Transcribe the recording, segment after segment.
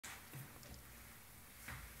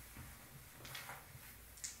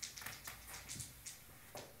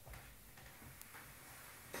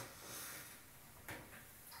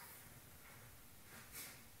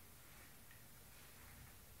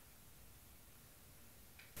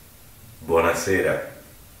Buonasera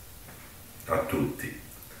a tutti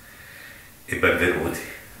e benvenuti.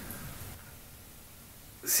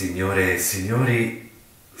 Signore e signori,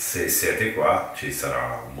 se siete qua ci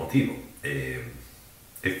sarà un motivo e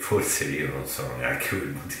forse io non so neanche quel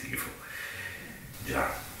motivo. Già,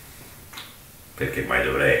 perché mai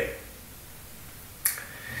dovrei?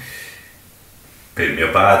 Per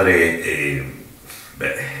mio padre e,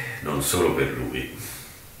 non solo per lui.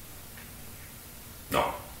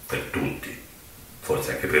 No, per tutti,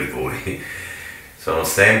 forse anche per voi. Sono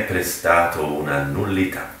sempre stato una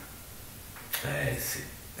nullità. Sì.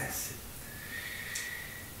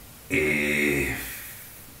 E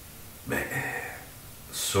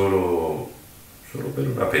solo per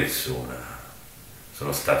una persona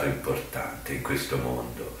sono stato importante in questo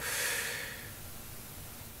mondo.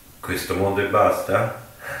 Questo mondo e basta?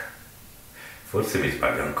 Forse mi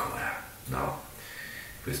sbaglio ancora. No,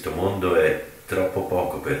 questo mondo è troppo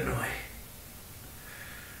poco per noi.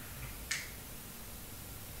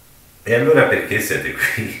 E allora perché siete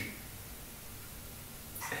qui?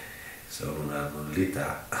 Sono una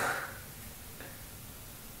nullità.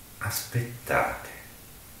 Aspettate.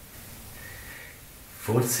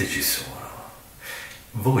 Forse ci sono.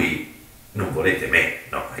 Voi non volete me,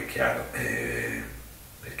 no? È chiaro.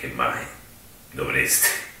 Perché mai dovreste?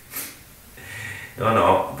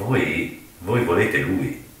 No, voi volete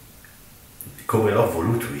lui. Come l'ho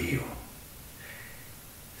voluto io.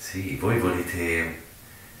 Sì, voi volete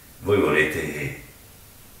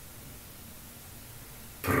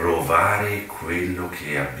provare quello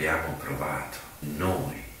che abbiamo provato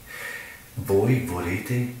noi. Voi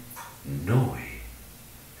volete noi.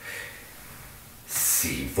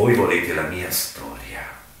 Sì, voi volete la mia storia,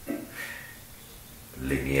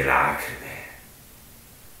 le mie lacrime,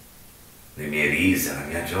 le mie risa, la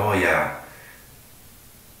mia gioia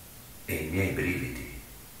e i miei brividi.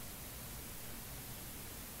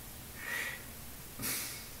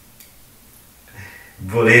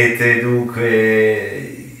 Volete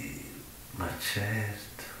dunque... Ma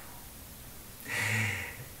certo.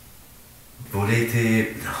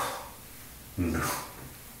 Volete...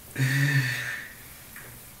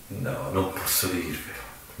 No, non posso dirvelo.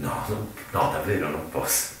 No, davvero non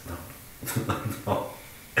posso. No,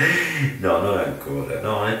 non ancora.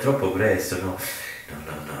 No, è troppo presto. No,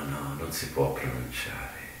 non si può pronunciare.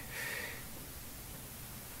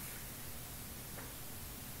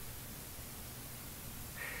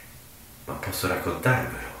 Ma posso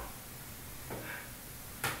raccontarvelo?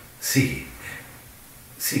 Sì,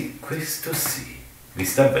 questo sì, mi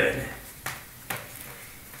sta bene.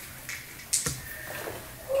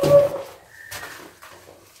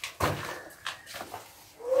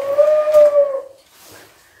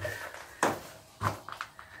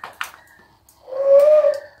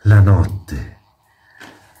 La notte.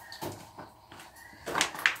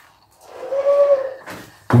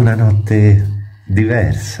 Una notte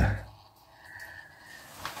diversa.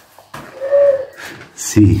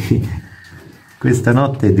 Sì, questa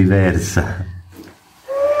notte è diversa.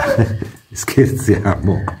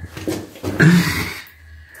 Scherziamo.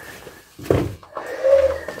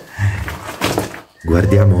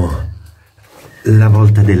 Guardiamo la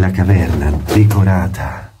volta della caverna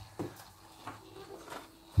decorata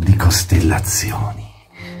di costellazioni.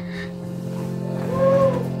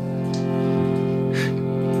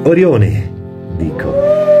 Orione,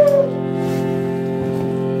 dico.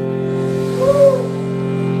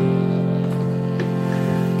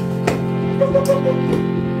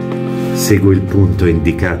 Seguo il punto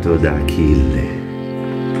indicato da Achille.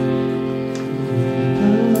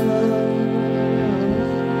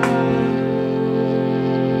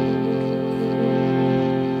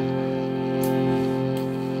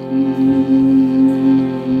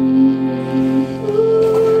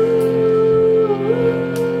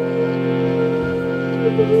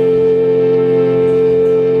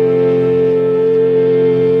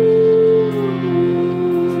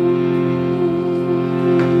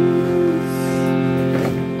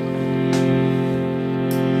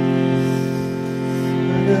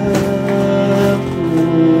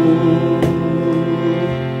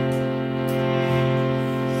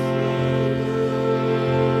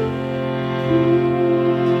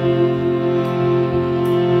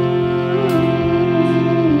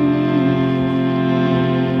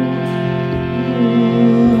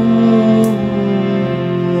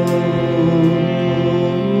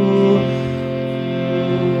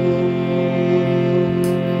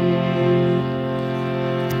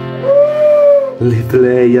 Le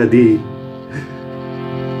Pleiadi.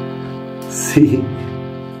 Sì,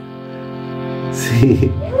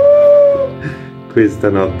 questa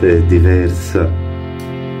notte è diversa.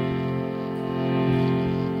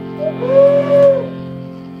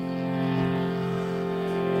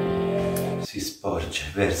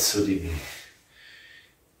 porge verso di me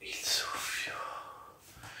il soffio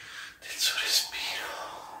del suo respiro.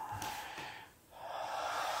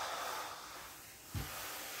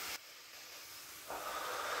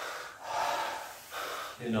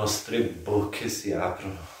 Le nostre bocche si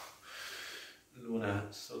aprono, l'una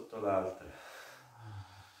sotto l'altra.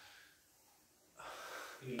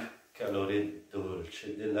 Il calore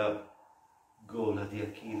dolce della gola di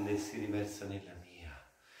Achille si riversa nella mia.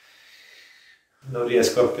 Non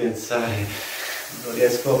riesco a pensare, non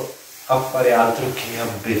riesco a fare altro che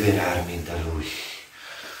abbeverarmi da lui,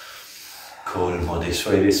 colmo dei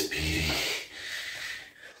suoi respiri,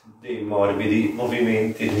 dei morbidi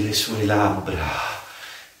movimenti delle sue labbra.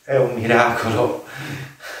 È un miracolo.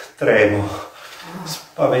 Tremo,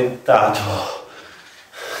 spaventato.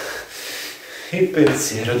 Il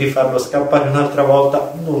pensiero di farlo scappare un'altra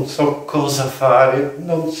volta, non so cosa fare,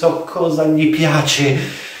 non so cosa gli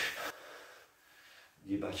piace.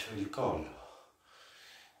 Gli bacio il collo,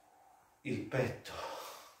 il petto.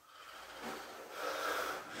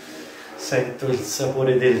 Sento il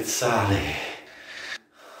sapore del sale.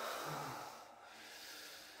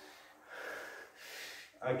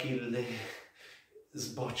 Achille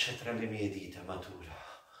sboccia tra le mie dita matura.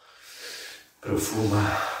 Profuma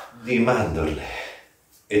di mandorle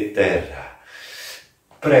e terra.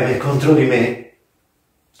 Preme contro di me.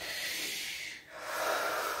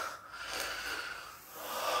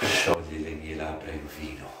 Scioglie le mie labbra in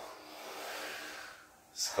vino.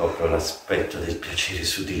 Scopro l'aspetto del piacere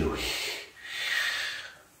su di lui.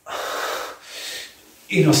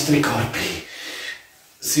 I nostri corpi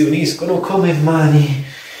si uniscono come mani.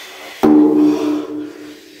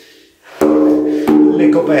 Le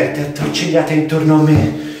coperte attorcigliate intorno a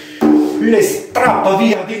me le strappa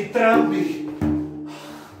via ad entrambi.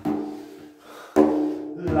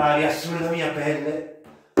 L'aria sulla mia pelle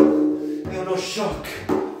è uno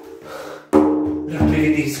shock.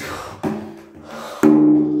 Rabbrividisco.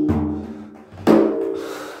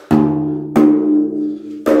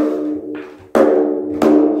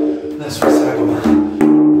 La sua sagoma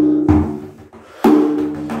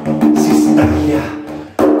si staglia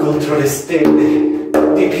contro le stelle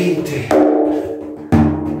dipinte.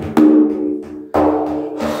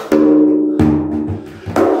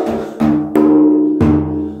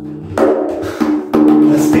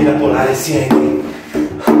 La stella polare siede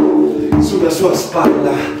sulla sua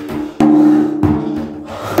spalla.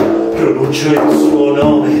 Pronuncio il suo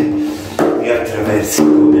nome, mi attraversa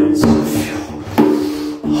come un soffio.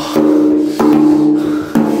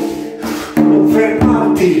 Non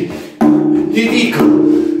fermarti, gli dico,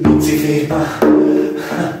 non si ferma.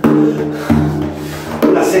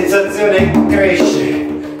 La sensazione cresce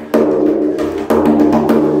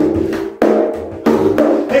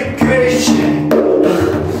e cresce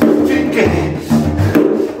finché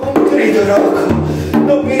un grido rauco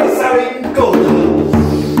non mi risale in coda.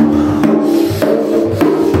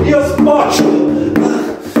 Io sboccio,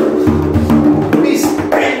 mi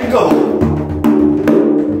spengo,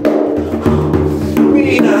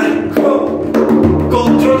 mi inarco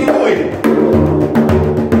contro di lui.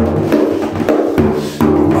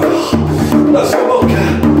 La sua bocca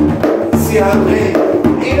si apre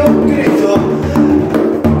in un grido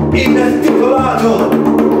inarticolato.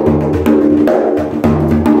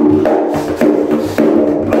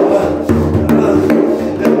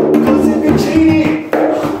 Così vicini,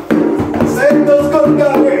 sento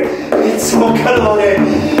sgorgare il suo calore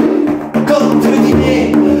contro di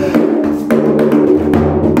me.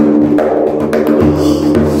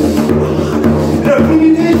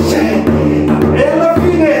 Rapidisce e alla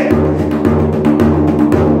fine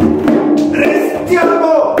restiamo.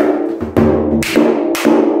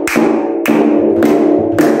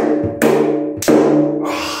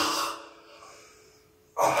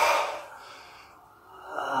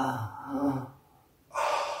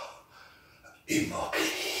 Immobili.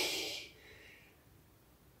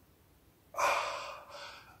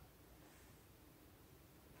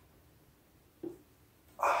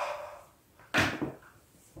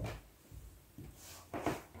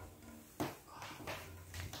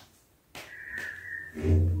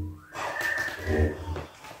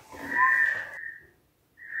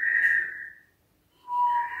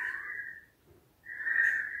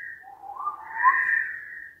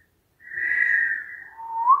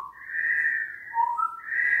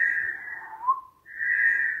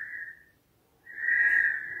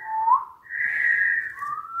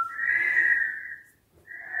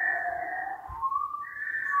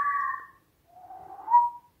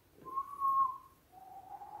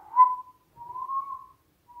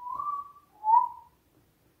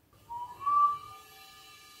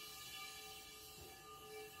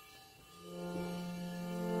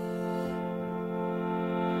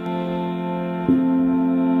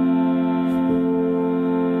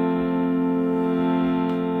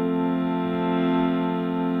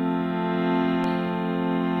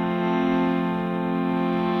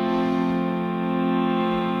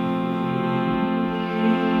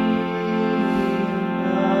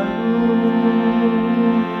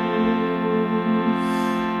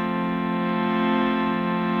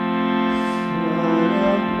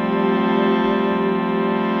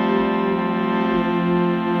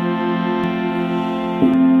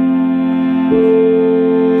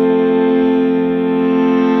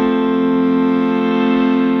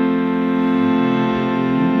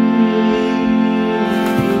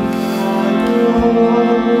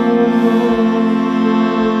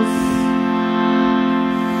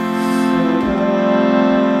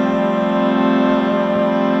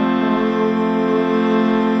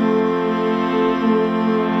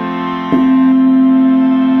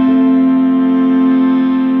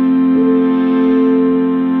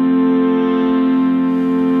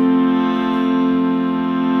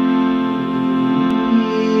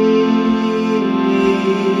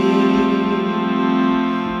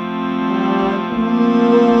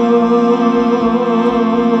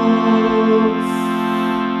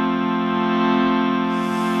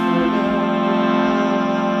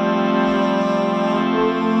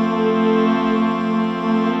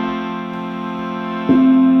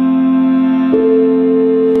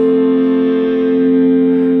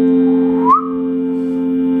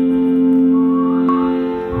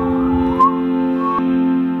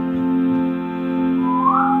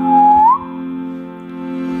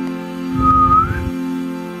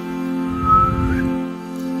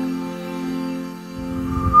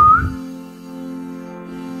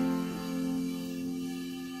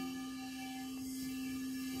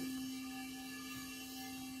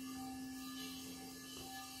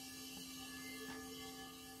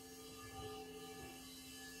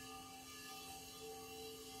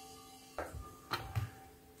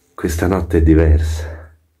 Questa notte è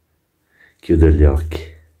diversa. Chiudo gli occhi.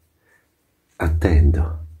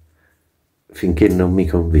 Attendo finché non mi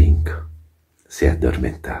convinco. Si è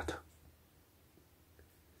addormentato.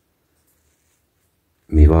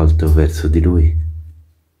 Mi volto verso di lui.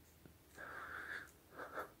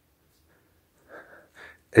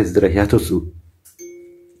 È sdraiato su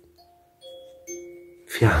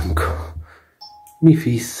fianco. Mi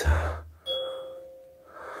fissa.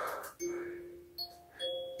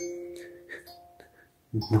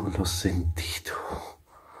 Non l'ho sentito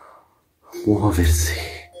muoversi.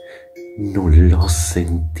 Non l'ho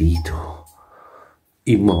sentito.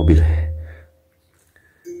 Immobile.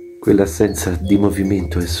 Quell'assenza di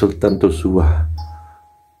movimento è soltanto sua.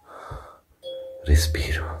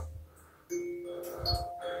 Respiro.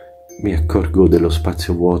 Mi accorgo dello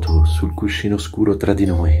spazio vuoto sul cuscino scuro tra di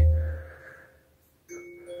noi.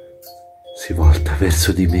 Si volta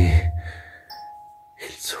verso di me